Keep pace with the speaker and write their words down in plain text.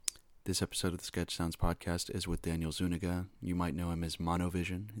This episode of the Sketch Sounds podcast is with Daniel Zuniga. You might know him as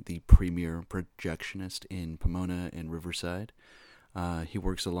Monovision, the premier projectionist in Pomona and Riverside. He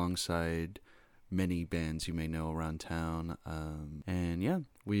works alongside many bands you may know around town.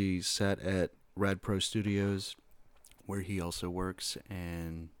 We sat at Rad Pro Studios, where he also works,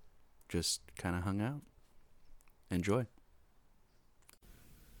 and just kind of hung out. Enjoy.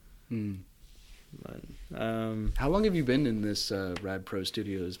 How long have you been in this Rad Pro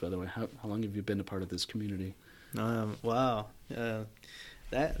Studios, by the way? How long have you been a part of this community? Wow.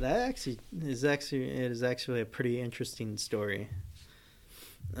 That actually is actually a pretty interesting story.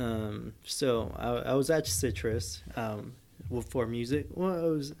 So I was at Citrus for music.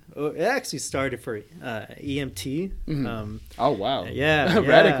 Well, it actually started for EMT. Mm-hmm. Oh wow! Yeah,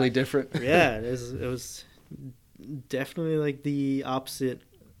 radically different. Yeah, it was definitely like the opposite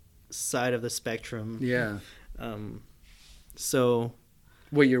side of the spectrum. Yeah. So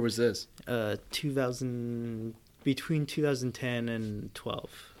what year was this? Between 2010 and 12.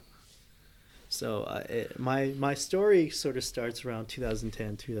 So my story sort of starts around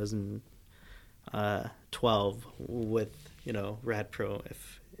 2010, 2012 with, Rad Pro.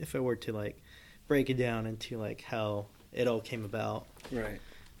 If I were to like break it down into like how it all came about. Right.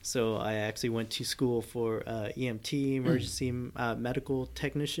 So I actually went to school for EMT, emergency medical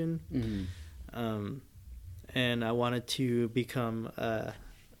technician. Mm-hmm. And I wanted to become a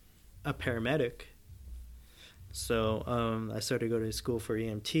paramedic. So I started going to school for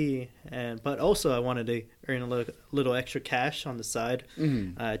EMT, but also I wanted to earn a little extra cash on the side,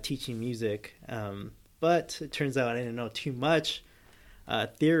 teaching music. But it turns out I didn't know too much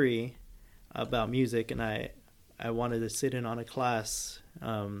theory about music, and I wanted to sit in on a class,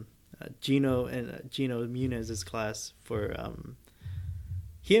 Gino Muniz's class for.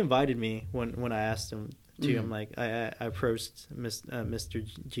 He invited me when I asked him to. I'm like I approached Mr.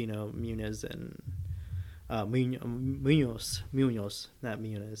 Gino Muniz and Munoz, not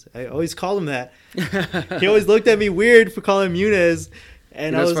Muniz. I always call him that. He always looked at me weird for calling him Muniz.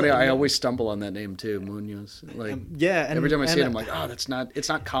 And that's funny. I always stumble on that name too, Munoz. Like, yeah, every time I see it, I'm like, oh, it's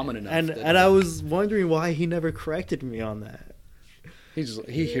not common enough. And I was wondering why he never corrected me on that. He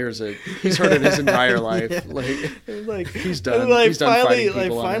hears it. He's heard it his entire life. Like he's done. Like he's done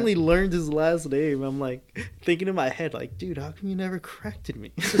finally learned his last name. I'm like thinking in my head, like, dude, how come you never corrected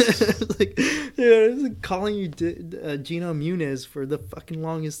me? Like, calling you Gino Muniz for the fucking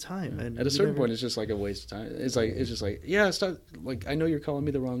longest time. And at a certain point, it's just like a waste of time. It's just like, yeah, it's not like I know you're calling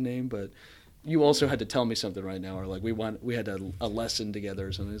me the wrong name, but you also had to tell me something right now, or like we had a lesson together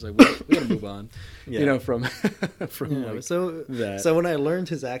or something. It's like we gotta move on, from like so that. So when I learned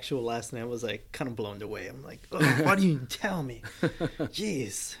his actual last name, I was like kind of blown away. I'm like, oh, why didn't you tell me?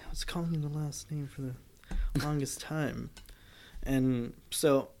 Jeez, I was calling you the last name for the longest time. And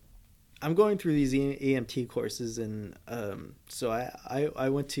so I'm going through these EMT courses, and so I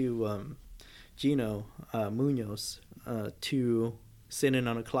went to Gino Munoz to sit in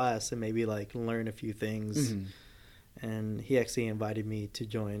on a class and maybe like learn a few things. And he actually invited me to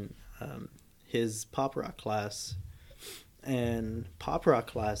join his pop rock class. And pop rock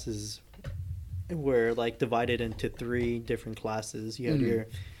classes were like divided into 3 different classes. You had your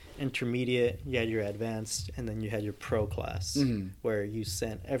intermediate, you had your advanced, and then you had your pro class, where you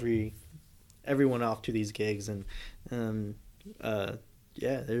sent everyone off to these gigs. And they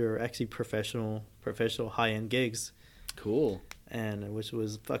were actually professional high-end gigs. Cool. And which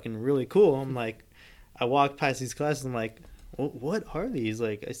was fucking really cool. I'm like, I walked past these classes. I'm like, what are these?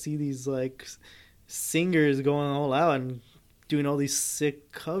 Like, I see these like singers going all out and doing all these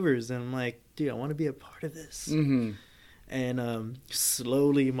sick covers, and I'm like, dude, I want to be a part of this. And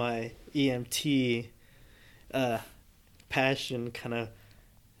slowly my EMT passion kind of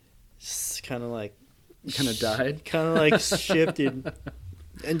died, kind of like shifted,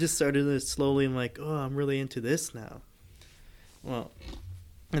 and just started to slowly. I'm like, oh, I'm really into this now. Well,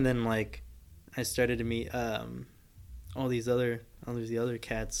 and then like I started to meet all these other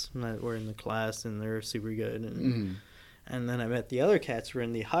cats that were in the class, and they're super good. And and then I met the other cats who were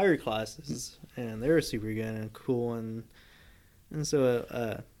in the higher classes, and they were super good and cool. And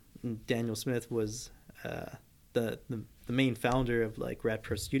so Daniel Smith was the main founder of like Rad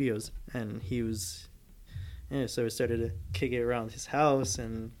Pro Studios, and he was so I started to kick it around his house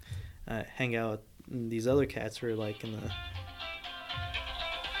and hang out. And these other cats were like in the.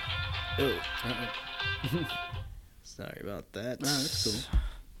 Oh. Sorry about that. Oh, that's cool.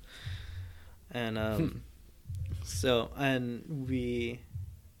 And and we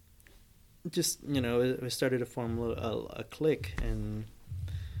just we started to form a clique, and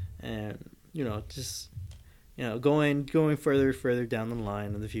just you know, going further down the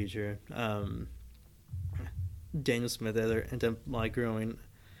line in the future, Daniel Smith ended up like growing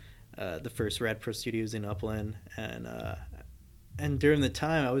the first Rad Pro Studios in Upland, and during the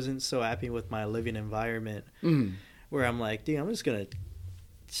time I wasn't so happy with my living environment, where I'm like, dude, I'm just gonna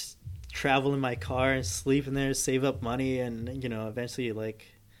travel in my car and sleep in there, save up money, and, you know, eventually like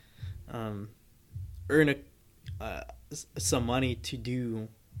earn some money to do.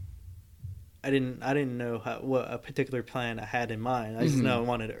 I didn't know what a particular plan I had in mind. I just know I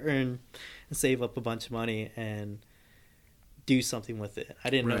wanted to earn and save up a bunch of money and do something with it.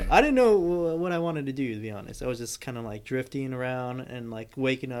 I didn't know what I wanted to do, to be honest. I was just kind of like drifting around and like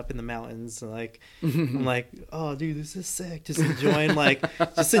waking up in the mountains, and like I'm like, oh dude, this is sick. Just enjoying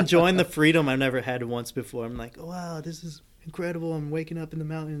the freedom I've never had once before. I'm like, oh wow, this is incredible. I'm waking up in the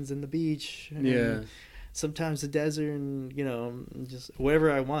mountains and the beach. And sometimes the desert, and, you know, just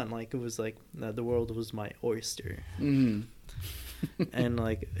whatever I want. Like, it was like the world was my oyster. And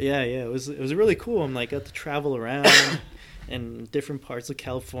like, it was really cool. I'm like, got to travel around in different parts of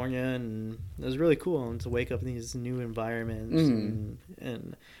California, and it was really cool to wake up in these new environments.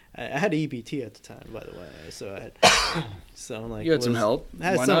 And I had EBT at the time, by the way, so I had like, you had some help.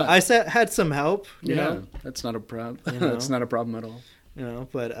 I had some help. You know? That's not a problem. You know? That's not a problem at all. You know,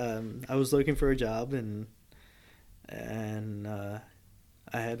 but I was looking for a job, and I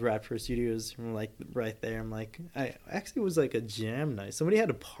had Rad Pro Studios like right there. I'm like, I actually was like a jam night. Somebody had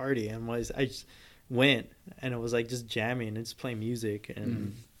a party, and I just went, and it was like just jamming and just playing music,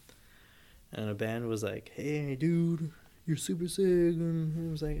 and a band was like, hey dude, you're super sick, and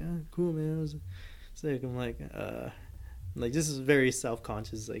I was like, oh, cool man, I was sick. I'm like this is very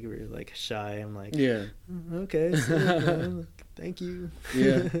self-conscious, like really like shy. I'm like, okay, sick, thank you.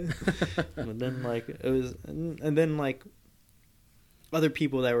 But then like it was, and then like other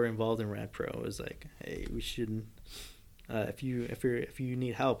people that were involved in Rad Pro was like, hey, we should if you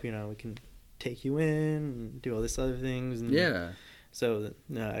need help, you know, we can take you in and do all this other things. And so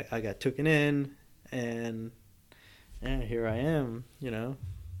I got taken in, and here I am, you know.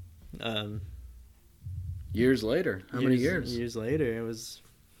 Years later. How many years? Years later. It was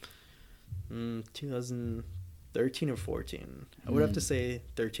 2013 or 14. I would have to say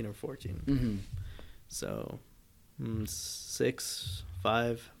 13 or 14. So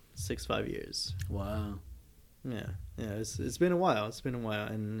 5 years. Wow. Yeah. It's been a while.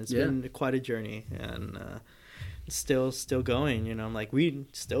 And it's been quite a journey, and it's still going. You know, I'm like, we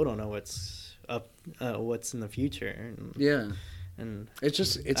still don't know what's up, what's in the future. And it's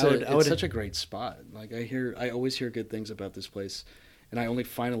such a great spot. Like I always hear good things about this place, and I only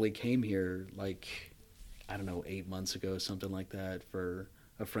finally came here like, I don't know, 8 months ago, something like that, for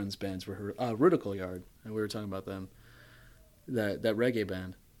a friend's band's Ruticle Yard, and we were talking about them, that reggae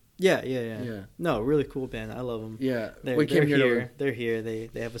band. Yeah. No, really cool band. I love them. Yeah, we came here. They're here.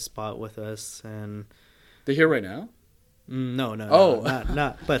 They have a spot with us, and they're here right now. No,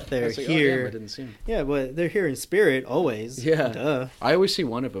 not. But they're like, here. Oh, damn, I didn't see them. Yeah, but they're here in spirit always. Yeah, duh. I always see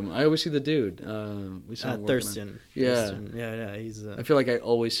one of them. I always see the dude. We saw Thurston. Yeah, Thurston. Yeah. He's. I feel like I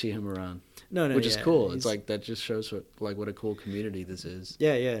always see him around. No, which is cool. It's like that just shows what a cool community this is.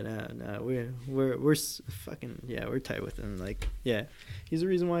 Yeah. No. We're fucking we're tight with him. Like, he's the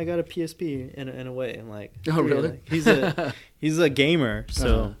reason why I got a PSP in a way. I'm like, oh really? Like, he's a gamer.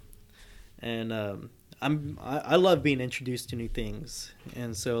 So, and I love being introduced to new things,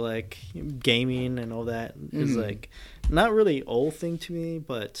 and so like gaming and all that is like not really old thing to me,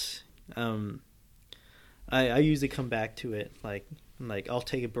 but I usually come back to it like I'll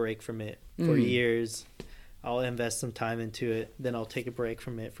take a break from it for years. I'll invest some time into it, then I'll take a break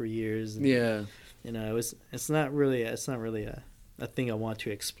from it for years. And, you know, it's not really a thing I want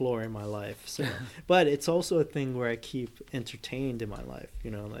to explore in my life. So, but it's also a thing where I keep entertained in my life. You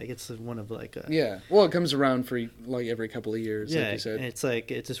know, like it's one of like well, it comes around for like every couple of years. Yeah, like you said. And it's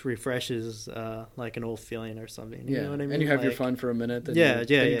like it just refreshes like an old feeling or something. You know what I mean? And you have like, your fun for a minute. Then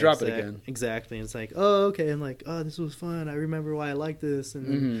you drop it again. Exactly. And it's like, oh, okay. And like, oh, this was fun. I remember why I liked this.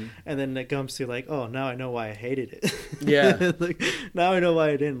 And then it comes to like, oh, now I know why I hated it. Yeah. Like now I know why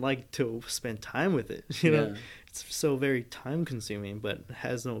I didn't like to spend time with it. You know. It's so very time consuming, but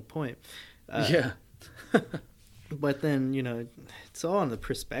has no point. But then, you know, it's all on the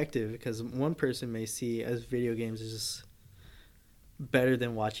perspective, because one person may see as video games as just better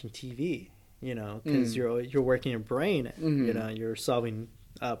than watching TV, you know, because you're working your brain, you know, you're solving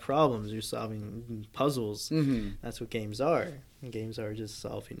problems, you're solving puzzles. That's what games are. And games are just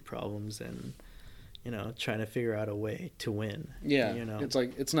solving problems and, you know, trying to figure out a way to win. Yeah, you know, it's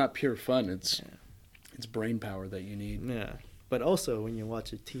like it's not pure fun. It's brain power that you need. Yeah, but also when you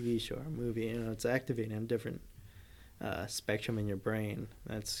watch a TV show or a movie, you know, it's activating a different spectrum in your brain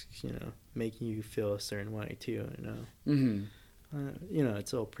that's, you know, making you feel a certain way too, you know. You know,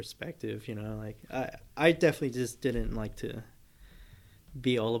 it's all perspective, you know. Like I definitely just didn't like to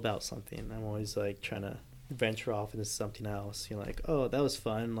be all about something. I'm always like trying to venture off into something else. You're like, oh, that was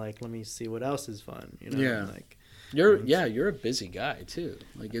fun, like let me see what else is fun, you know. Yeah. Like You're a busy guy too.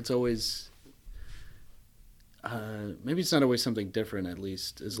 Like it's always maybe it's not always something different, at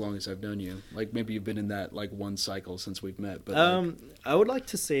least as long as I've known you. Like maybe you've been in that like one cycle since we've met, but like... I would like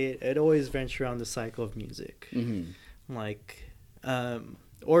to say it always venture around the cycle of music. Like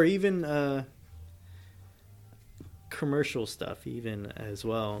or even commercial stuff even as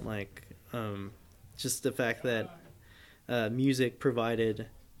well, like just the fact that music provided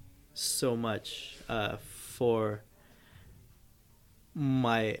so much for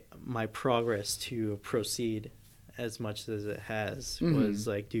my progress to proceed as much as it has was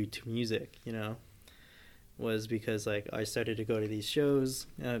like due to music, you know. Was because like I started to go to these shows,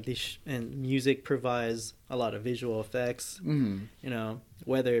 and music provides a lot of visual effects, you know,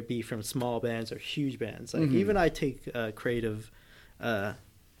 whether it be from small bands or huge bands. Like even I take creative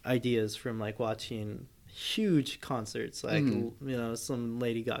ideas from like watching huge concerts, like you know, some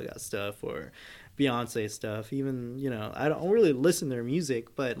Lady Gaga stuff or Beyonce stuff. Even, you know, I don't really listen to their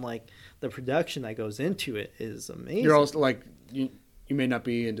music, but like the production that goes into it is amazing. You're also like you may not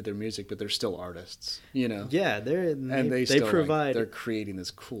be into their music, but they're still artists, you know. Yeah, they still, provide. Like, they're creating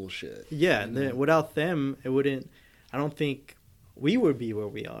this cool shit. Yeah, without them, it wouldn't. I don't think we would be where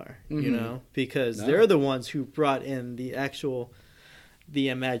we are, you know, because they're the ones who brought in the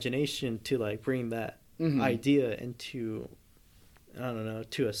imagination to like bring that idea into, I don't know,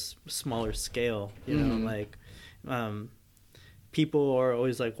 to a smaller scale, you know, like people are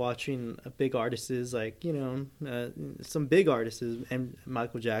always like watching big artists, like, you know, some big artists and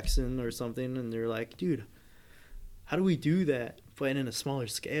Michael Jackson or something, and they're like, dude, how do we do that but in a smaller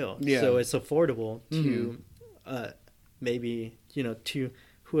scale? So it's affordable to maybe, you know, to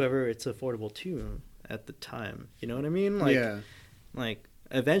whoever it's affordable to at the time, you know what I mean? Like like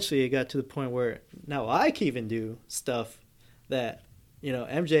eventually it got to the point where now I can even do stuff that, you know,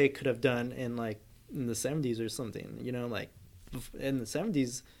 MJ could have done in like in the 70s or something, you know, like in the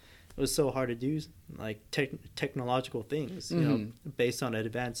 70s it was so hard to do like technological things, you know, based on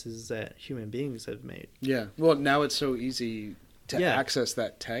advances that human beings have made. Well, now it's so easy to access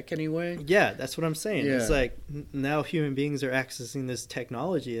that tech anyway. That's what I'm saying. It's like now human beings are accessing this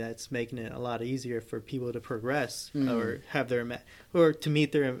technology that's making it a lot easier for people to progress or have their or to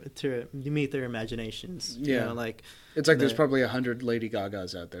meet their imaginations. You know, like it's like there's probably 100 Lady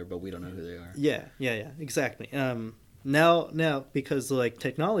Gagas out there, but we don't know who they are. Yeah, exactly. Now because like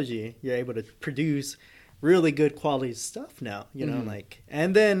technology, you're able to produce really good quality stuff now, you know, like,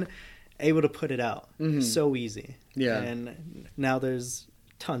 and then able to put it out so easy. And now there's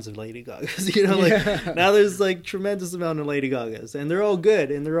tons of Lady Gagas, you know, like now there's like tremendous amount of Lady Gagas, and they're all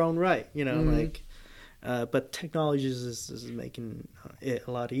good in their own right, you know, like but technology is making it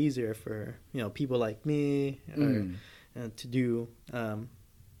a lot easier for, you know, people like me to do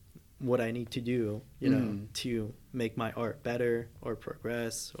what I need to do, you know, to make my art better or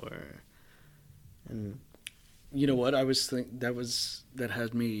progress and you know what I was that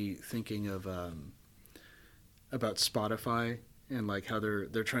had me thinking of about Spotify and like how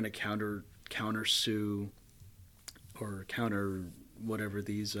they're trying to counter sue or counter whatever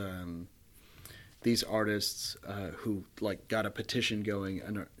these artists who like got a petition going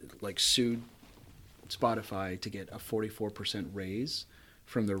and like sued Spotify to get a 44% raise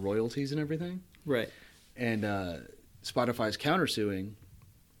from their royalties and everything. Right. And Spotify's countersuing,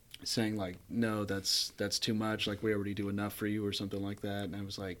 saying like, no, that's too much. Like we already do enough for you or something like that. And I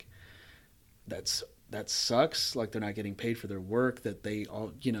was like, that sucks. Like they're not getting paid for their work, that they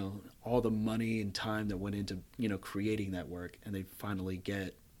all, you know, all the money and time that went into, you know, creating that work, and they finally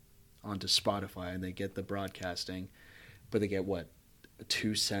get onto Spotify and they get the broadcasting, but they get what,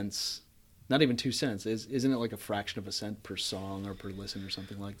 2 cents? Not even 2 cents. Isn't it like a fraction of a cent per song or per listen or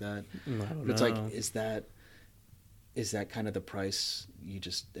something like that? But it's like, is that kind of the price you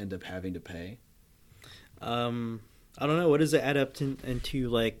just end up having to pay? I don't know. What does it add up into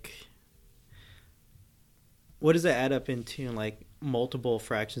like? What does it add up into like multiple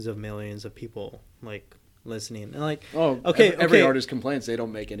fractions of millions of people like listening? And like, every artist complains they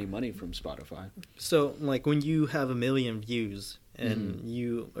don't make any money from Spotify. So like when you have 1 million views and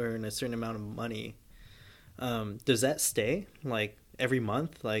you earn a certain amount of money, does that stay like every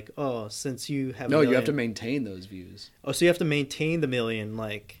month? Like, oh, since you have you have to maintain those views. Oh, so you have to maintain the 1 million,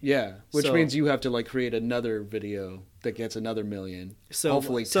 like, which means you have to like create another video that gets another 1 million. So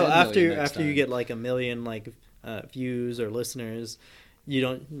hopefully after you get like 1 million like views or listeners, you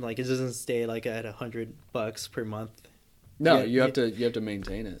don't like it doesn't stay like at $100 per month. No, you have to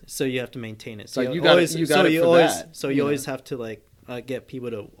maintain it. So you have to maintain it. So like you got it for that. So you always have to like get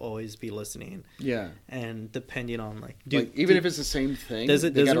people to always be listening. Yeah. And depending on like, even if it's the same thing, does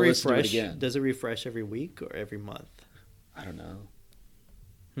it refresh? Again. Does it refresh every week or every month? I don't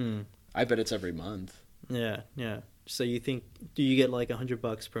know. I bet it's every month. Yeah. So do you get like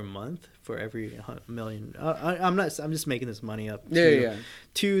 $100 per month for every million? I'm just making this money up.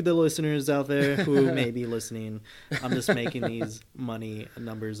 To the listeners out there who may be listening, I'm just making these money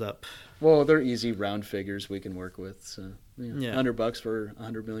numbers up. Well, they're easy round figures we can work with. So $100 for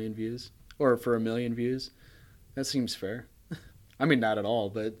 100 million views, or for 1 million views, that seems fair. I mean, not at all,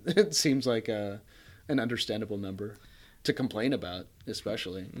 but it seems like an understandable number to complain about,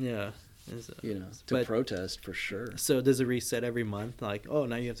 especially. Yeah. Protest for sure. So does it reset every month? Like, oh,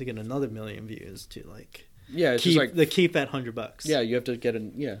 now you have to get another 1 million views to like it's keep that $100. Yeah, you have to get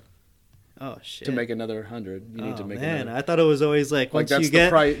Oh shit! To make another 100, you need to make. Man, I thought it was always like once that's you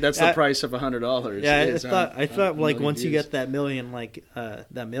get that's the price of $100. Yeah, I thought like once you get that million, like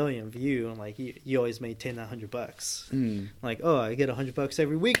that million view, like you always maintain that $100. Like, oh, I get $100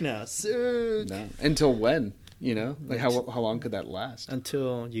 every week now. Sick. No. Until when? You know, like how long could that last?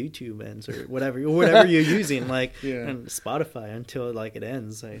 Until YouTube ends or whatever you're using, like and Spotify until like it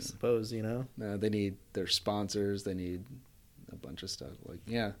ends, I suppose. You know. No, they need their sponsors. They need a bunch of stuff. Like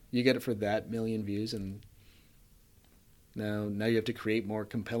you get it for that million views, and now you have to create more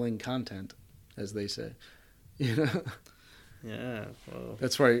compelling content, as they say. You know. Yeah. Well.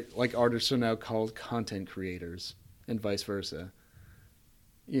 That's why like artists are now called content creators, and vice versa.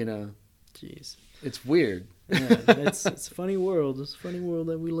 You know. Jeez. It's weird. Yeah, it's a funny world. It's a funny world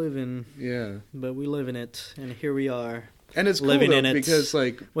that we live in. Yeah. But we live in it, and here we are. And it's living in it because,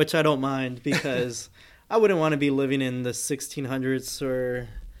 like, which I don't mind because I wouldn't want to be living in the 1600s or.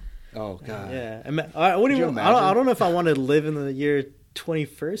 Oh God. Yeah, I wouldn't. Even, I don't know if I want to live in the year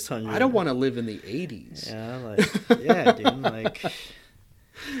 21st. I don't want to live in the 80s. Yeah, like dude, like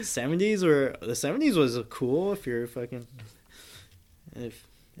 70s or the 70s was cool if you're fucking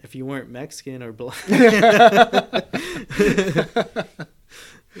if you weren't Mexican or black. I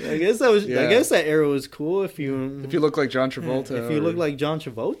guess that was. I guess that era was cool if you look like John Travolta. If you look like John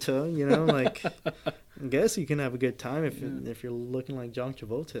Travolta, you know, like I guess you can have a good time if you're looking like John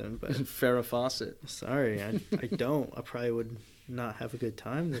Travolta. But Farrah Fawcett. Sorry, I don't. I probably would not have a good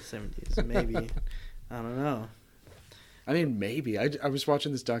time in the 70s. Maybe I don't know. I mean, maybe I was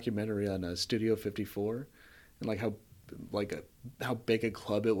watching this documentary on Studio 54 and like how big a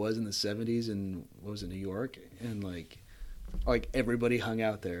club it was in the 70s in New York, and like everybody hung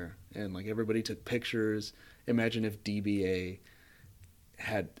out there and like everybody took pictures. Imagine if DBA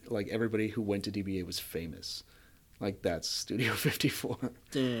had like everybody who went to DBA was famous. Like that's Studio 54.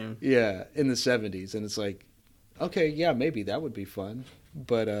 Damn. Yeah, in the 70s, and it's like, okay, yeah, maybe that would be fun,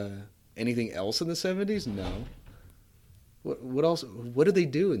 but anything else in the 70s? No. What else? What did they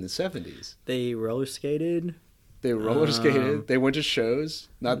do in the 70s? They roller skated. They roller skated. They went to shows.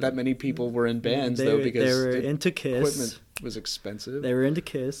 Not that many people were in bands though, because they were into Kiss. Equipment was expensive. They were into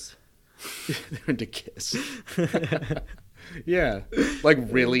Kiss. They were into Kiss. Yeah, like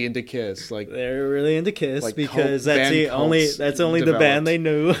really into Kiss. Like they were really into Kiss like because that's the only the band they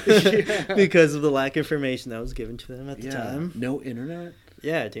knew because of the lack of information that was given to them at the time. No internet.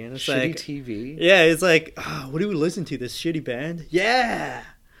 Yeah, dude. It's shitty like TV. Yeah, it's like, what do we listen to? This shitty band? Yeah.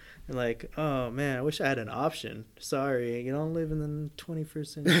 And like, oh man, I wish I had an option. Sorry, you don't live in the 21st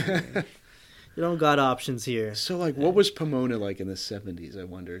century. You don't got options here. So like, what was Pomona like in the 70s? I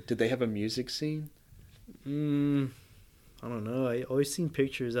wonder. Did they have a music scene? I don't know. I always seen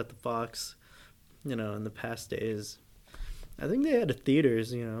pictures at the Fox, you know, in the past days. I think they had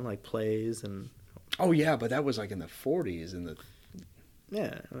theaters, you know, like plays and. Oh yeah, but that was like in the 40s and the.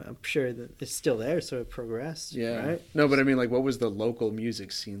 Yeah, I'm sure that it's still there, so it progressed. Yeah. Right? No, but I mean, like, what was the local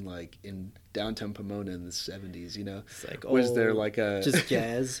music scene like in downtown Pomona in the 70s, you know? It's like, was there like a... Just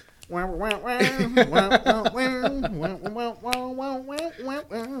jazz.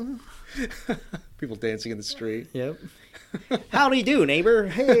 People dancing in the street. Yep. How do you do, neighbor?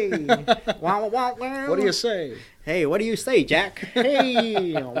 Hey. What do you say? Hey, what do you say, Jack?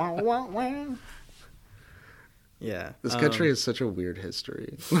 Hey. Yeah, this country has such a weird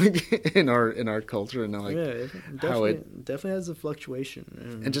history, like in our culture, and like how it definitely has a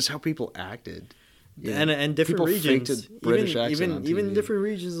fluctuation, and just how people acted, and different people regions, British accent even different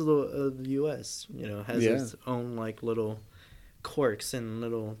regions of the U.S. You know, has its own like little quirks and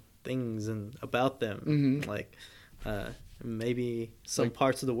little things and about them, like maybe some Like-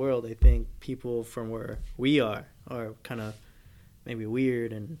 parts of the world, they think people from where we are kind of maybe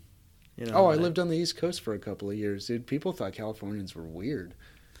weird and, you know. Oh, I like- lived on the East Coast for a couple of years, dude. People thought Californians were weird.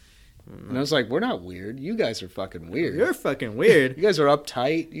 Mm. And I was like, we're not weird. You guys are fucking weird. You're fucking weird. You guys are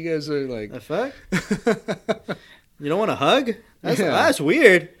uptight. You guys are like... The fuck? You don't want to hug? Yeah. That's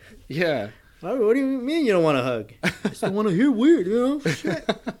weird. Yeah. What do you mean you don't want to hug? I just don't want to hear weird, you know?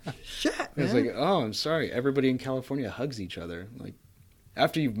 Shit, I was man. like, oh, I'm sorry. Everybody in California hugs each other. Like,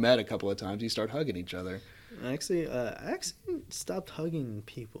 after you've met a couple of times, you start hugging each other. Actually, I actually stopped hugging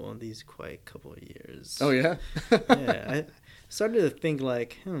people in these quite couple of years. Oh, yeah? Yeah, I started to think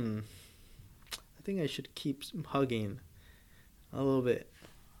like, I think I should keep hugging a little bit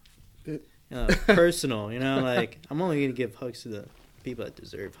personal, you know, like I'm only going to give hugs to the people that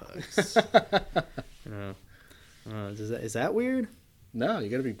deserve hugs. You know, is that weird? No, you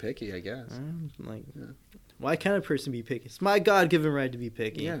got to be picky, I guess. Like, Yeah. why can't a person be picky? It's my God-given right to be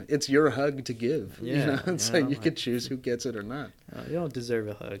picky. Yeah, it's your hug to give. Yeah, You know? It's you know, like you like- could choose who gets it or not. You don't deserve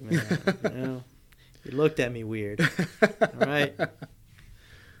a hug, man. You know, you looked at me weird. All right, I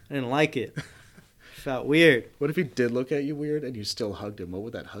didn't like it. Felt weird. What if he did look at you weird and you still hugged him? What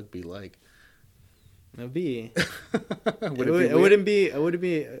would that hug be like? It'd be. Would It wouldn't be. It wouldn't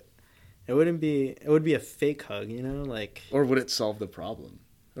be. It would be a fake hug, you know, like. Or would it solve the problem?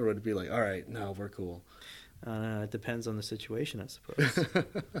 Or would it be like, all right, no, we're cool? I don't know. It depends on the situation, I suppose.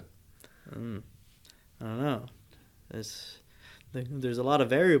 I don't know. There's a lot of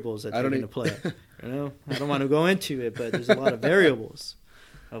variables that I take don't into play. You know, I don't want to go into it, but there's a lot of variables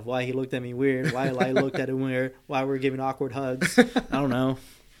of why he looked at me weird, why I looked at him weird, why we're giving awkward hugs. I don't know.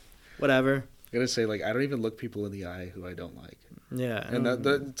 Whatever. I gotta say, like, I don't even look people in the eye who I don't like. Yeah. And that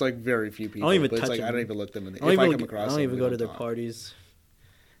it's like very few people. I don't even but it's touch like them. I don't even look them in the I don't if I even, come across I don't them, even we go to don't their talk. parties.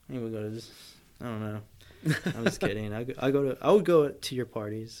 I don't even go to this. I don't know. I'm just kidding. I would go to your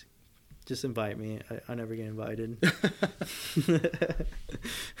parties. Just invite me. I never get invited. I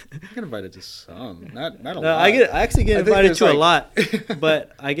get invited to some, not a No, lot. I actually get I think invited there's, to a like- lot,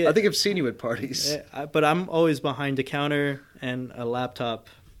 but I get. I think I've seen you at parties. But I'm always behind a counter and a laptop.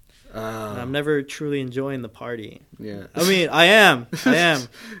 And I'm never truly enjoying the party. Yeah. I mean, I am.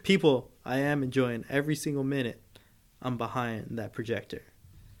 People, I am enjoying every single minute. I'm behind that projector.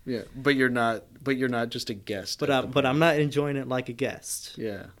 Yeah, but you're not just a guest. But at the I'm party. not enjoying it like a guest.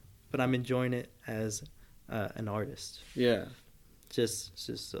 Yeah. But I'm enjoying it as an artist. Yeah. Just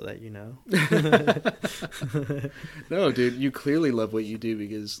so that you know. No, dude, you clearly love what you do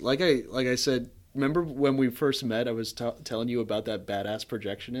because, like I said, remember when we first met? I was telling you about that badass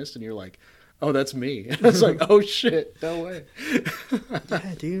projectionist, and you're like, "Oh, that's me." And I was like, "Oh shit, no way."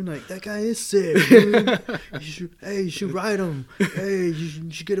 Yeah, dude, like that guy is sick. Dude. You should write him. Hey,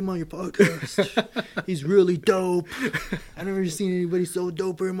 you should get him on your podcast. He's really dope. I've never seen anybody so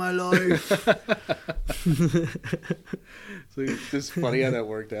doper in my life. So it's just funny how that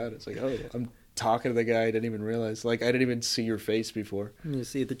worked out. It's like, oh, I'm talking to the guy I didn't even realize. Like, I didn't even see your face before. You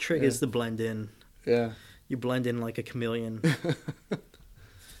see, the trick Yeah. is to blend in. Yeah. You blend in like a chameleon,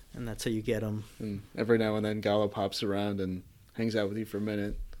 and that's how you get them. And every now and then, Gallo pops around and hangs out with you for a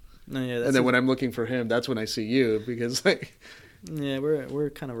minute. No, yeah, And then when I'm looking for him, that's when I see you because, like, yeah, we're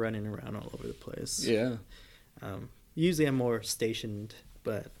kind of running around all over the place. yeah. Usually I'm more stationed,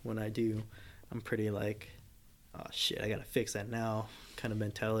 but when I do, I'm pretty like, oh shit, I gotta fix that now kind of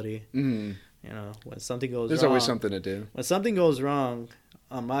mentality. Mm. You know, when something goes There's wrong, always something to do. when something goes wrong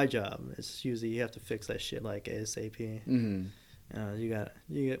on my job, it's usually you have to fix that shit like ASAP. Mm.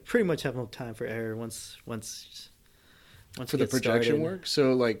 You pretty much have no time for error once For you the get projection started. work?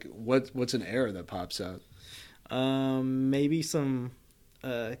 So, like, what's an error that pops out? Maybe some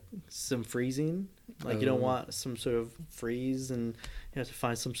freezing, like you don't Oh. want some sort of freeze, and you have to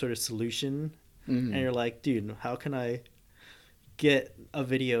find some sort of solution. Mm. And you're like, dude, how can I get a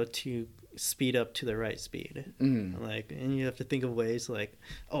video to speed up to the right speed? Mm. Like, and you have to think of ways like,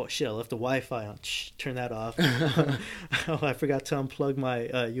 oh shit, I left the Wi-Fi on. Shh, turn that off. Oh, I forgot to unplug my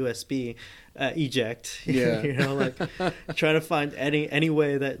USB. Eject. Yeah. You know, like trying to find any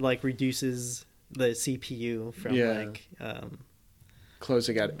way that like reduces the CPU from Yeah. like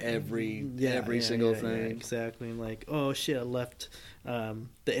Closing out every single thing. Yeah, exactly. Like, oh shit, I left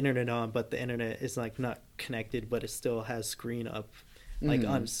the internet on, but the internet is like not connected, but it still has screen up, like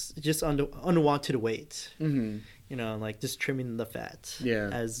just unwanted weight. Mm-hmm. You know, like just trimming the fat, Yeah.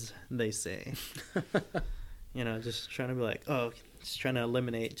 as they say. You know, just trying to be like, oh, just trying to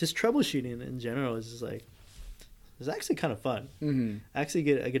eliminate, just troubleshooting in general is just like, it's actually kind of fun. Mm-hmm. I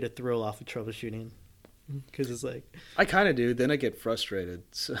get a thrill off of troubleshooting because it's like I kind of do. Then I get frustrated.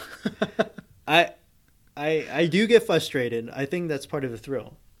 So. I I do get frustrated. I think that's part of the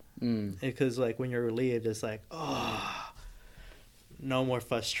thrill. Mm. Because like when you're relieved, it's like, oh, no more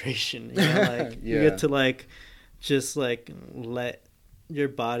frustration. You know, like Yeah. you get to like just like let your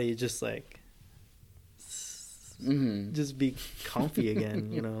body just like Mm-hmm. just be comfy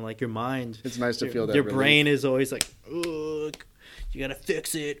again. You know, like your mind. It's nice to feel that your relief. brain is always like, ugh, you gotta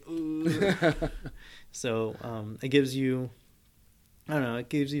fix it. So it gives you, I don't know, it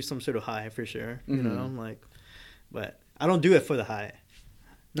gives you some sort of high for sure. You know, like, but I don't do it for the high.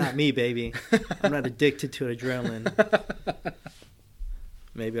 Not me, baby. I'm not addicted to adrenaline.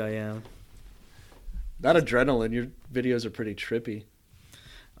 Maybe I am. That adrenaline, your videos are pretty trippy.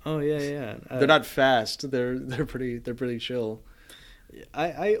 Oh yeah. They're not fast. They're pretty chill.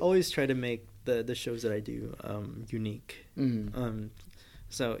 I always try to make the shows that I do unique. Mm-hmm.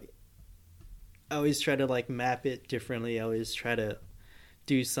 So I always try to like map it differently. I always try to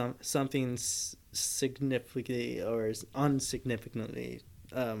do something significantly or unsignificantly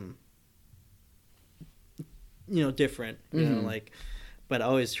different. You know, like, but I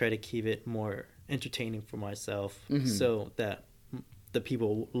always try to keep it more entertaining for myself, so that the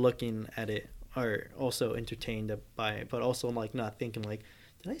people looking at it are also entertained by it, but also like not thinking like,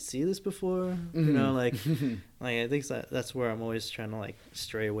 did I see this before? You know, like I think that's where I'm always trying to like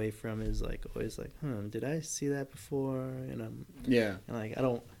stray away from, is like always like, did I see that before? You know, Yeah. and like I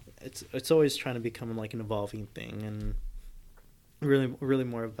don't. It's always trying to become like an evolving thing, and really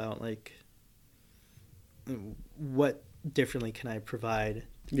more about like what differently can I provide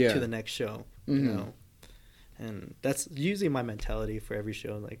to the next show, you know. And that's usually my mentality for every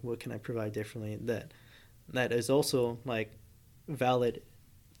show. Like, what can I provide differently that is also like valid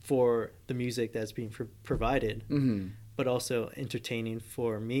for the music that's being provided, but also entertaining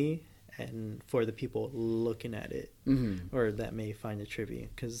for me and for the people looking at it, or that may find it trippy.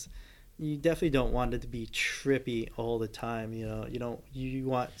 Because you definitely don't want it to be trippy all the time. You know, you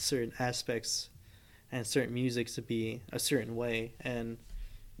want certain aspects and certain music to be a certain way, and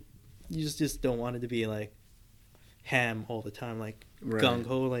you just don't want it to be like ham all the time, like gung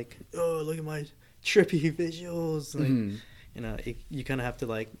ho, like, oh, look at my trippy visuals. Like, you know, you kind of have to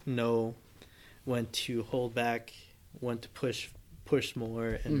like know when to hold back, when to push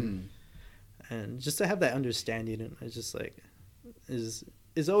more, and just to have that understanding. And it's just like is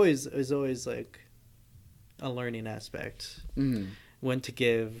always like a learning aspect. When to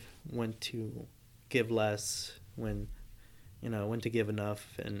give less, when to give enough.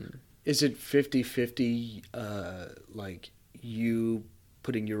 And is it 50-50, like you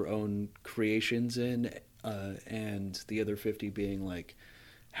putting your own creations in, and the other 50 being like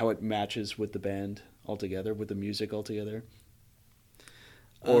how it matches with the band altogether, with the music altogether?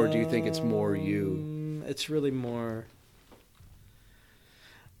 Or do you think it's more you? It's really more.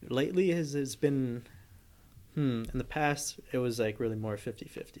 Lately has been, in the past it was like really more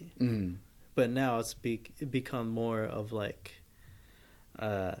 50-50. But now it's become more of like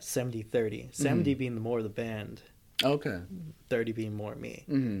 70-30. 70 being the more the band. Okay. 30 being more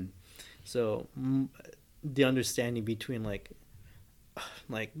me. So the understanding between like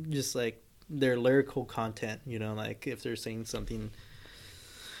just like their lyrical content, you know, like if they're saying something,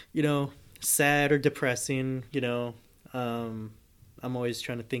 you know, sad or depressing, you know, I'm always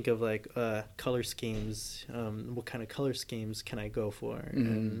trying to think of like color schemes. What kind of color schemes can I go for?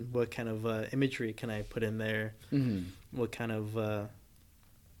 And what kind of imagery can I put in there? What kind of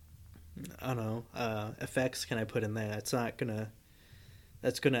I don't know, effects can I put in there?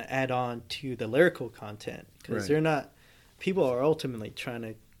 That's gonna add on to the lyrical content, because people are ultimately trying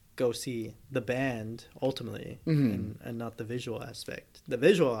to go see the band ultimately, and not the visual aspect. The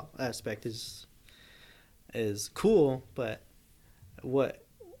visual aspect is cool, but what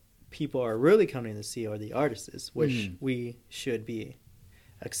people are really coming to see are the artists, which we should be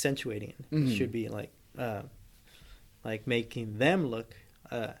accentuating. Should be like making them look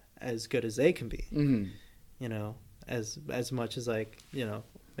as good as they can be. You know, as much as like, you know,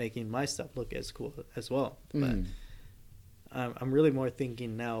 making my stuff look as cool as well. But I'm really more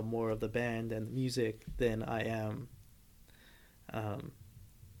thinking now more of the band and the music than I am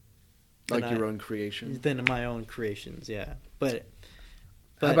like your own creation? Than my own creations, yeah. But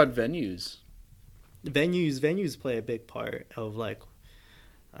how about venues? Venues play a big part of like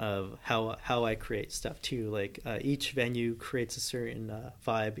of how I create stuff too. Like each venue creates a certain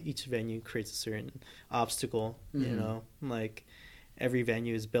vibe. Each venue creates a certain obstacle. You know, like every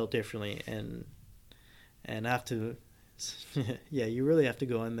venue is built differently, and I have to, yeah, you really have to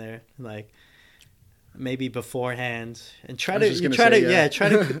go in there like maybe beforehand and try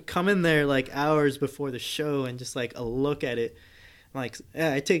to come in there like hours before the show and just like a look at it Like,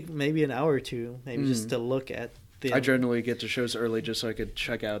 yeah, I take maybe an hour or two, maybe just to look at the. I generally get to shows early just so I could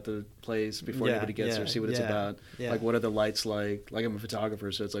check out the place before anybody gets there, see what it's about. Yeah. Like, what are the lights like? Like, I'm a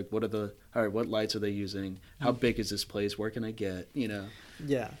photographer, so it's like, what lights are they using? How big is this place? Where can I get? You know?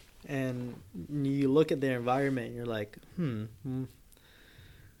 Yeah, and you look at their environment, and you're like,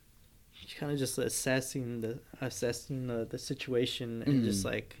 kind of just assessing the situation, and just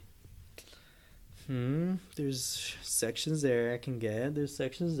like, there's sections there I can get, there's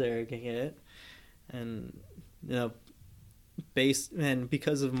sections there I can get, and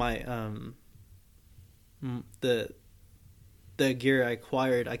because of my the gear I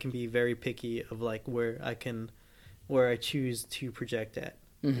acquired, I can be very picky of like where I choose to project at.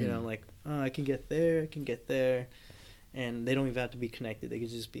 Like, I can get there, and they don't even have to be connected. They could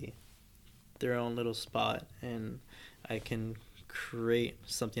just be their own little spot, and I can create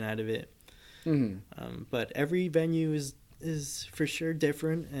something out of it. But every venue is for sure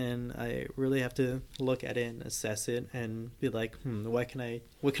different, and I really have to look at it and assess it and be like, what can I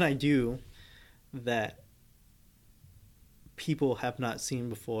do that people have not seen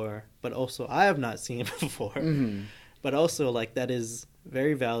before, but also I have not seen before, but also like that is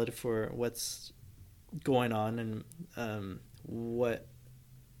very valid for what's going on, and what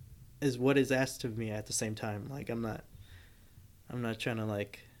is asked of me at the same time. Like, I'm not trying to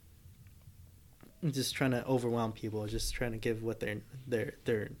like, I'm just trying to overwhelm people, just trying to give what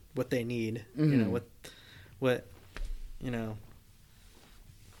they're what they need. What I don't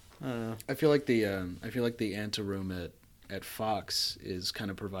know. I feel like the anteroom at Fox is kind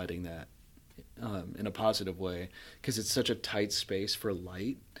of providing that in a positive way, because it's such a tight space for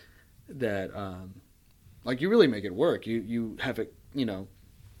light that like, you really make it work. You have it,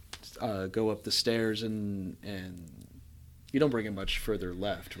 go up the stairs, and you don't bring it much further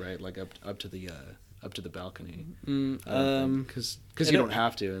left, right? Like up to the balcony, because you don't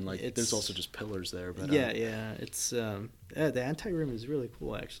have to, and like there's also just pillars there. But it's the anti-room is really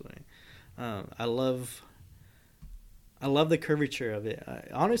cool, actually. I love the curvature of it.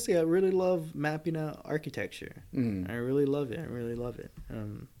 Honestly, I really love mapping out architecture. I really love it.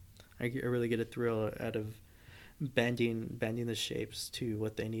 I really get a thrill out of bending the shapes to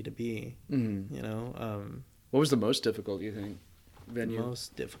what they need to be. What was the most difficult, you think, venue?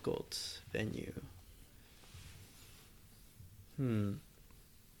 Most difficult venue.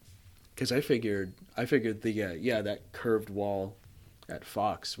 Because I figured that curved wall at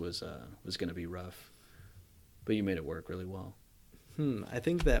Fox was going to be rough, but you made it work really well. I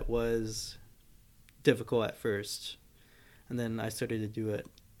think that was difficult at first, and then I started to do it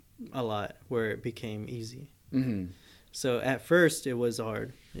a lot where it became easy. So at first it was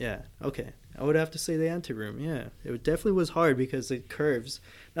hard. Yeah, okay. I would have to say the anteroom. Yeah, it definitely was hard because it curves.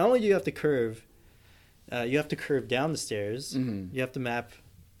 Not only do you have to curve, you have to curve down the stairs. You have to map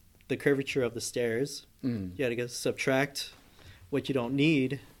the curvature of the stairs. You got to subtract what you don't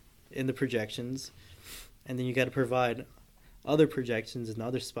need in the projections, and then you got to provide other projections in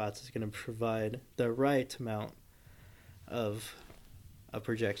other spots that's going to provide the right amount of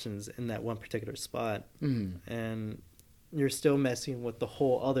projections in that one particular spot. And you're still messing with the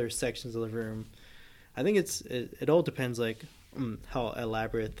whole other sections of the room. I think it all depends, like, how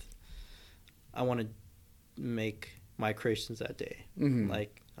elaborate I want to make my creations that day.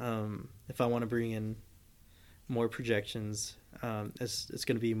 Like, if I want to bring in more projections, it's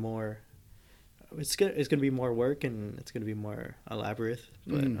going to be more. It's going to be more work, and it's going to be more elaborate.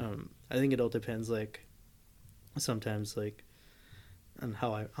 But I think it all depends. Like, sometimes, like, on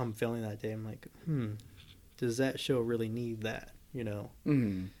how I'm feeling that day. I'm like, does that show really need that?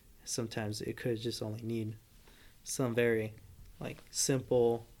 Sometimes it could just only need some very, like,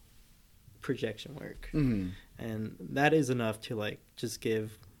 simple projection work, and that is enough to, like, just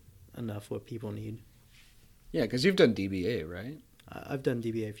give enough what people need. Yeah, because you've done DBA, right? I've done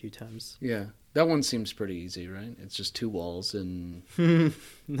DBA a few times. Yeah, that one seems pretty easy, right? It's just two walls and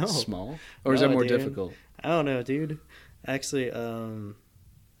small, or is that more difficult? I don't know, dude. Actually,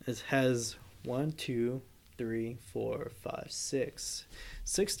 it has 1, 2, 3, 4, 5, 6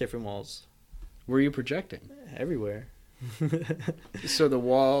 different walls. Where are you projecting? Everywhere. So the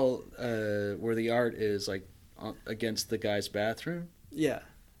wall where the art is, like, against the guy's bathroom? Yeah.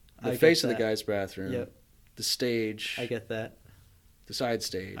 The face of the guy's bathroom. Yep. The stage. I get that. The side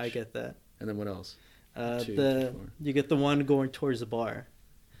stage. I get that. And then what else? You get the one going towards the bar.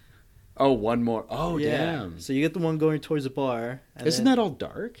 Oh, one more. Oh, yeah. Damn. So you get the one going towards the bar. Isn't that all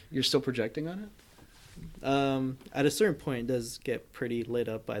dark? You're still projecting on it? At a certain point, it does get pretty lit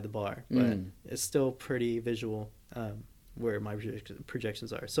up by the bar, but it's still pretty visual where my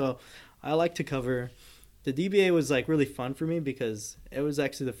projections are. So I like to cover the DBA was like really fun for me because it was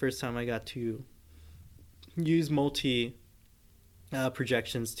actually the first time I got to use multi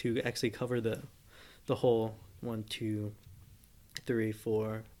projections to actually cover the whole 1, 2, 3,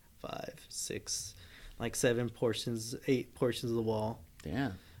 4, 5, 6, like 7 portions, 8 portions of the wall.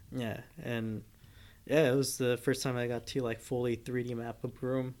 Yeah. Yeah, and yeah, it was the first time I got to like fully 3D map a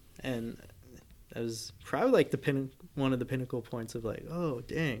room, and that was probably like one of the pinnacle points of like, oh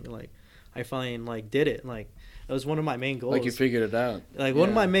dang, like I finally like did it. Like that was one of my main goals. Like you figured it out. Like one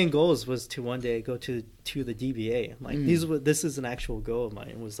of my main goals was to one day go to the DBA. Like this is an actual goal of mine.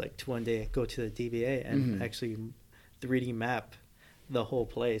 It was like to one day go to the DBA and actually 3D map the whole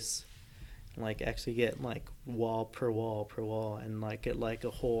place. Like actually get like wall per wall per wall and like get like a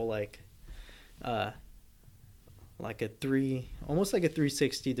whole like a almost like a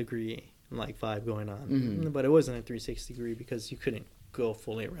 360 degree like vibe going on. But it wasn't a 360 degree because you couldn't go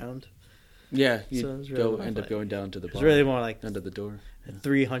fully around. Yeah, you so really end up going down to the bar. It's really more like under the door. Yeah.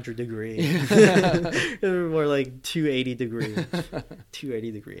 300 degree. It was more like 280 degree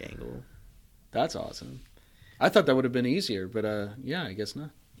angle. That's awesome. I thought that would have been easier, but yeah, I guess not.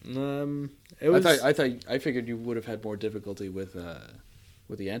 It was. I figured you would have had more difficulty with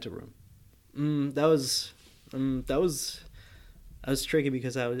the anteroom. That was tricky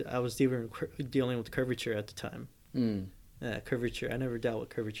because I was dealing with curvature at the time. Curvature. I never dealt with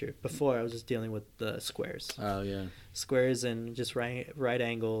curvature before. I was just dealing with the squares. Oh yeah. Squares and just right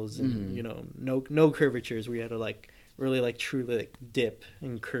angles and no curvatures where you had to like really like truly like dip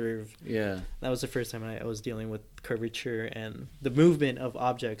and curve. Yeah. That was the first time I was dealing with curvature and the movement of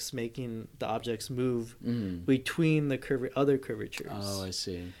objects, making the objects move between the other curvatures. Oh, I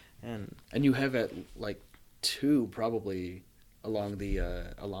see. And you have at like 2 probably along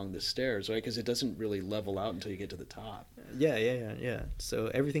the stairs, right? Because it doesn't really level out until you get to the top. Yeah. So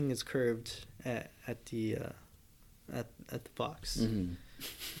everything is curved at the box.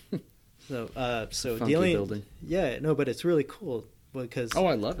 So Funky dealing building. Yeah, no, but it's really cool because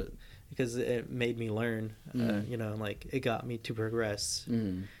I love it because it made me learn. Like it got me to progress.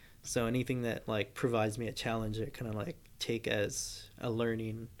 So anything that like provides me a challenge, it kind of like take as a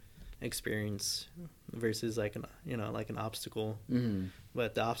learning experience versus like an obstacle.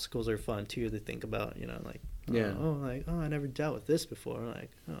 But the obstacles are fun too to think about. I never dealt with this before.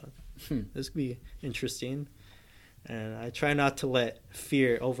 Like, this could be interesting. And I try not to let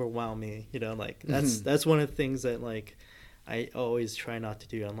fear overwhelm me. That's one of the things that like I always try not to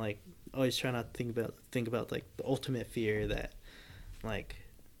do. I'm like always try not to think about like the ultimate fear that like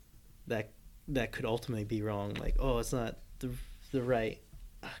that could ultimately be wrong. Like, oh, it's not the right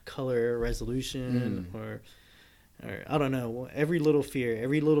color resolution or I don't know. Every little fear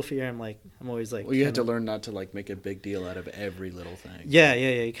I'm always like. Well, you have to learn not to like make a big deal out of every little thing. Yeah.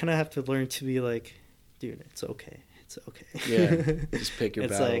 You kind of have to learn to be like, dude, it's okay. Yeah, just pick your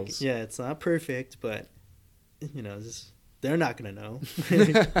battles. Like, yeah, it's not perfect, but they're not gonna know.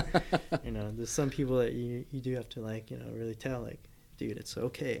 There's some people that you do have to like, really tell like, dude, it's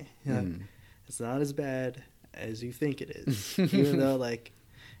okay. It's not as bad as you think it is, even though like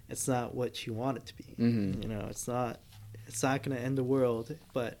it's not what you want it to be. It's not gonna end the world,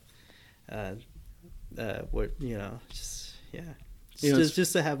 but just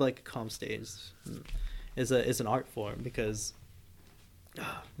to have like a calm stage is an art form because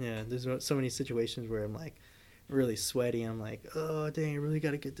there's so many situations where I'm like really sweaty. I'm like, oh dang, I really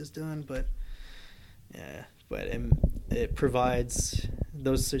got to get this done, but it provides,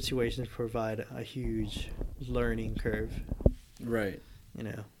 those situations provide a huge learning curve, right?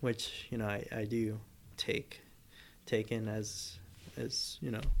 Which I do take in as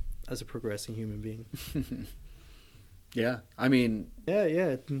a progressing human being. Yeah, I mean...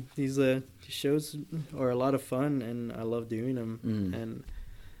 Yeah. These shows are a lot of fun, and I love doing them, and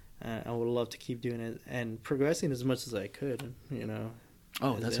I would love to keep doing it and progressing as much as I could,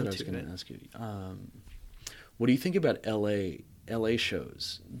 Oh, that's what I was going to ask you. What do you think about LA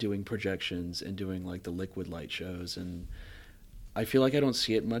shows, doing projections and doing, like, the liquid light shows? And I feel like I don't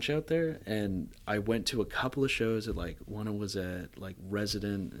see it much out there, and I went to a couple of shows at, like, one was at, like,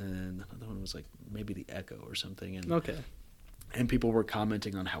 Resident, and another one was, like, maybe the Echo or something. And, okay. And people were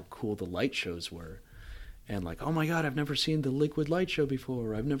commenting on how cool the light shows were. And, like, oh, my God, I've never seen the liquid light show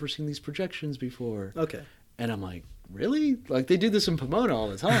before. I've never seen these projections before. Okay. And I'm like, really? Like, they do this in Pomona all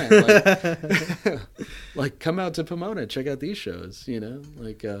the time. Like, come out to Pomona, check out these shows,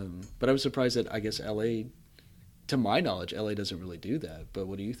 Like, but I was surprised that, I guess, LA... To my knowledge, LA doesn't really do that, but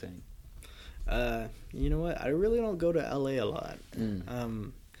what do you think? You know what? I really don't go to LA a lot.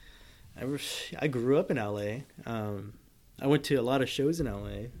 I grew up in LA. I went to a lot of shows in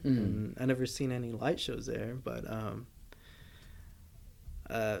LA, and I never seen any light shows there. But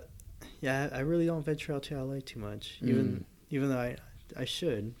yeah, I really don't venture out to LA too much, even though I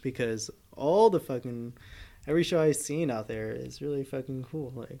should, because all the fucking every show I've seen out there is really fucking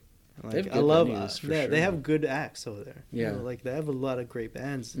cool. Like I love sure. They have good acts over there. Yeah, you know, like they have a lot of great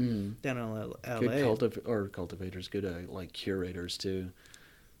bands down in LA. Good cultivators, good like curators too.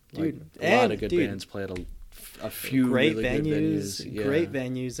 Dude, like, a lot of good bands play at a few great really venues, good venues. Yeah. Great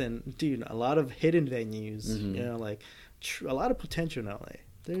venues, and dude, a lot of hidden venues. You know, like a lot of potential in LA.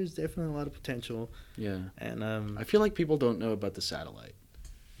 There's definitely a lot of potential. Yeah, and I feel like people don't know about the Satellite.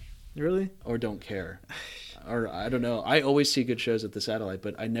 Really? Or don't care. Or I don't know. I always see good shows at the Satellite,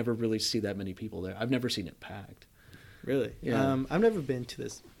 but I never really see that many people there. I've never seen it packed. Really? Yeah. I've never been to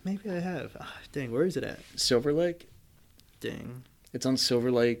this. Maybe I have. Oh, dang, where is it at? Silver Lake? Dang. It's on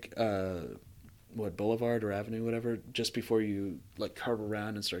Silver Lake, Boulevard or Avenue, whatever, just before you like curve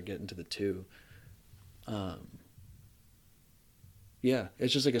around and start getting to the 2. Yeah,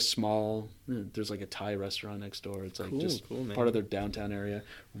 it's just like a small, there's like a Thai restaurant next door. It's like cool, part of their downtown area.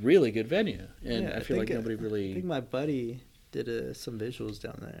 Really good venue. And yeah, I feel like nobody really... I think my buddy did some visuals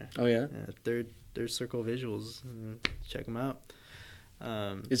down there. Oh, yeah? They're Circle Visuals. Check them out.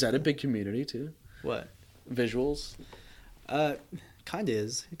 Is that a big community, too? What? Visuals? Kind of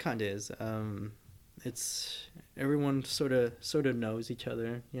is. It kind of is. It's... Everyone sort of knows each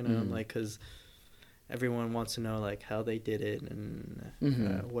other, you know, like, because... Everyone wants to know like how they did it and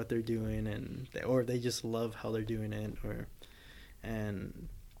what they're doing, or they just love how they're doing it, and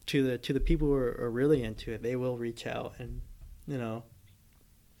to the people who are really into it, they will reach out and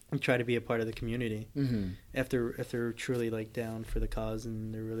and try to be a part of the community. If they're truly like down for the cause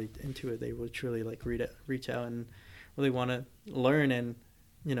and they're really into it, they will truly like reach out and really want to learn and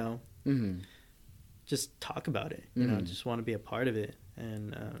just talk about it. Just want to be a part of it.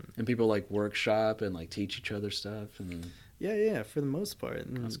 And people like workshop and like teach each other stuff and yeah for the most part.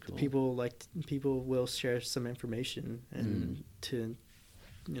 And that's cool. People will share some information and to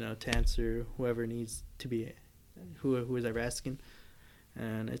answer whoever needs to be who is ever asking,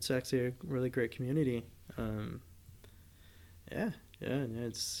 and it's actually a really great community.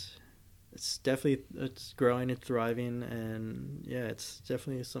 It's definitely growing and thriving, and yeah, it's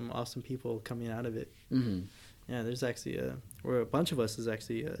definitely some awesome people coming out of it. Yeah, there's actually a bunch of us is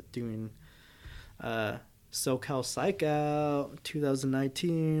actually doing SoCal Psych Out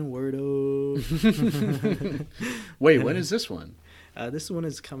 2019 Wordo. Wait, when is this one? This one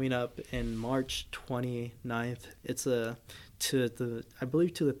is coming up in March 29th. It's I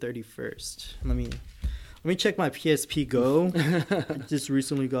believe to the 31st. Let me check my PSP Go. I just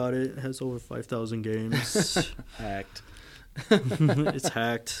recently got it. It has over 5,000 games. Hacked. It's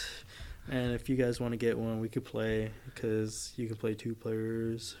hacked. And if you guys want to get one, we could play, because you can play 2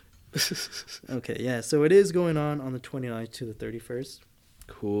 players. Okay, yeah. So it is going on the 29th to the 31st.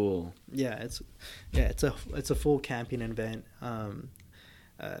 Cool. Yeah, it's a full camping event.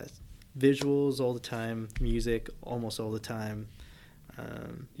 Visuals all the time, music almost all the time.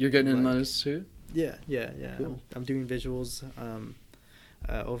 You're getting in those too? Yeah. Cool. I'm doing visuals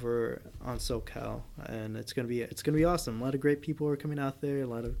over on SoCal, and it's gonna be awesome. A lot of great people are coming out there. A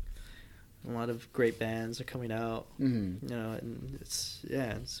lot of great bands are coming out. And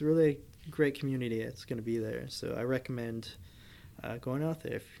it's really a great community. It's gonna be there, so I recommend going out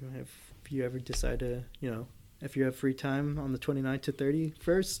there if you ever decide to, if you have free time on the 29th to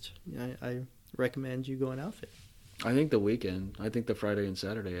 31st. I recommend you going out there. I think the weekend. I think the Friday and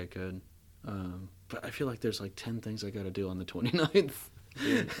Saturday I could. But I feel like there's like 10 things I got to do on the 29th.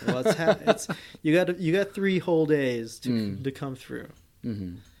 Yeah, well, it's you got 3 whole days to come through.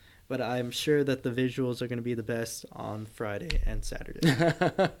 But I'm sure that the visuals are going to be the best on Friday and Saturday.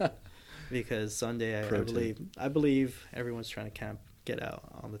 Because Sunday, I believe everyone's trying to get out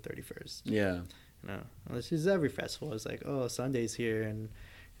on the 31st. Yeah. This is every festival. It's like, oh, Sunday's here, and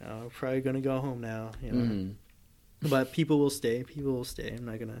we're probably going to go home now. But people will stay. I'm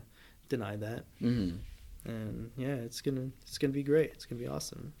not going to deny that. And yeah, it's gonna be great. It's gonna be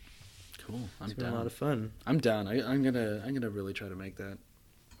awesome. Cool. It's gonna be a lot of fun. I'm down. I'm gonna really try to make that.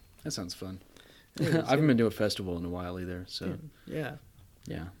 That sounds fun. Yeah, I haven't been to a festival in a while either, so yeah,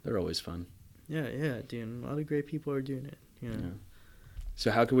 they're always fun. Yeah, dude. A lot of great people are doing it. Yeah.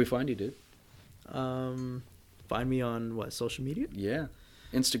 So how can we find you, dude? Find me on social media? Yeah,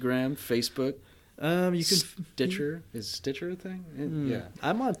 Instagram, Facebook. You can Stitcher. Is Stitcher a thing? Yeah.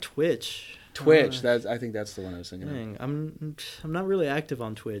 I'm on Twitch. I think that's the one I was thinking of. I'm not really active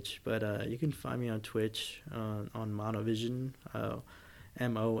on Twitch, but you can find me on Twitch on Monovision,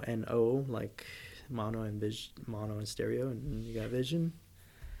 MONO, like mono and stereo, and you got vision.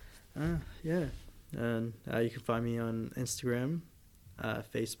 Yeah, and you can find me on Instagram,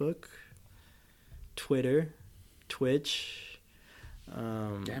 Facebook, Twitter, Twitch.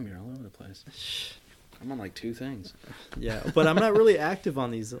 Damn, you're all over the place. I'm on like 2 things. Yeah, but I'm not really active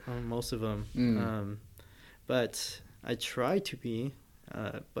on most of them. But I try to be.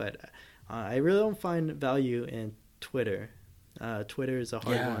 But I really don't find value in Twitter. Twitter is a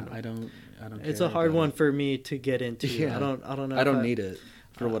hard one. I don't. It's a hard one for me to get into. Yeah. I don't know. I don't need it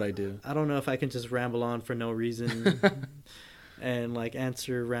for what I do. I don't know if I can just ramble on for no reason and like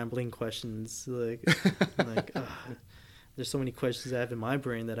answer rambling questions. Like there's so many questions I have in my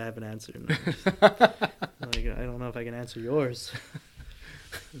brain that I haven't answered. Like I don't know if I can answer yours.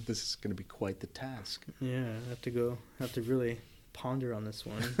 This is going to be quite the task. Yeah, I have to really ponder on this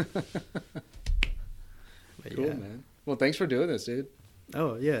one. But Cool, yeah. man. Well, thanks for doing this, dude.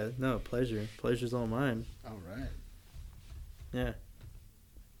 Oh yeah, no, pleasure. Pleasure's all mine. All right. Yeah.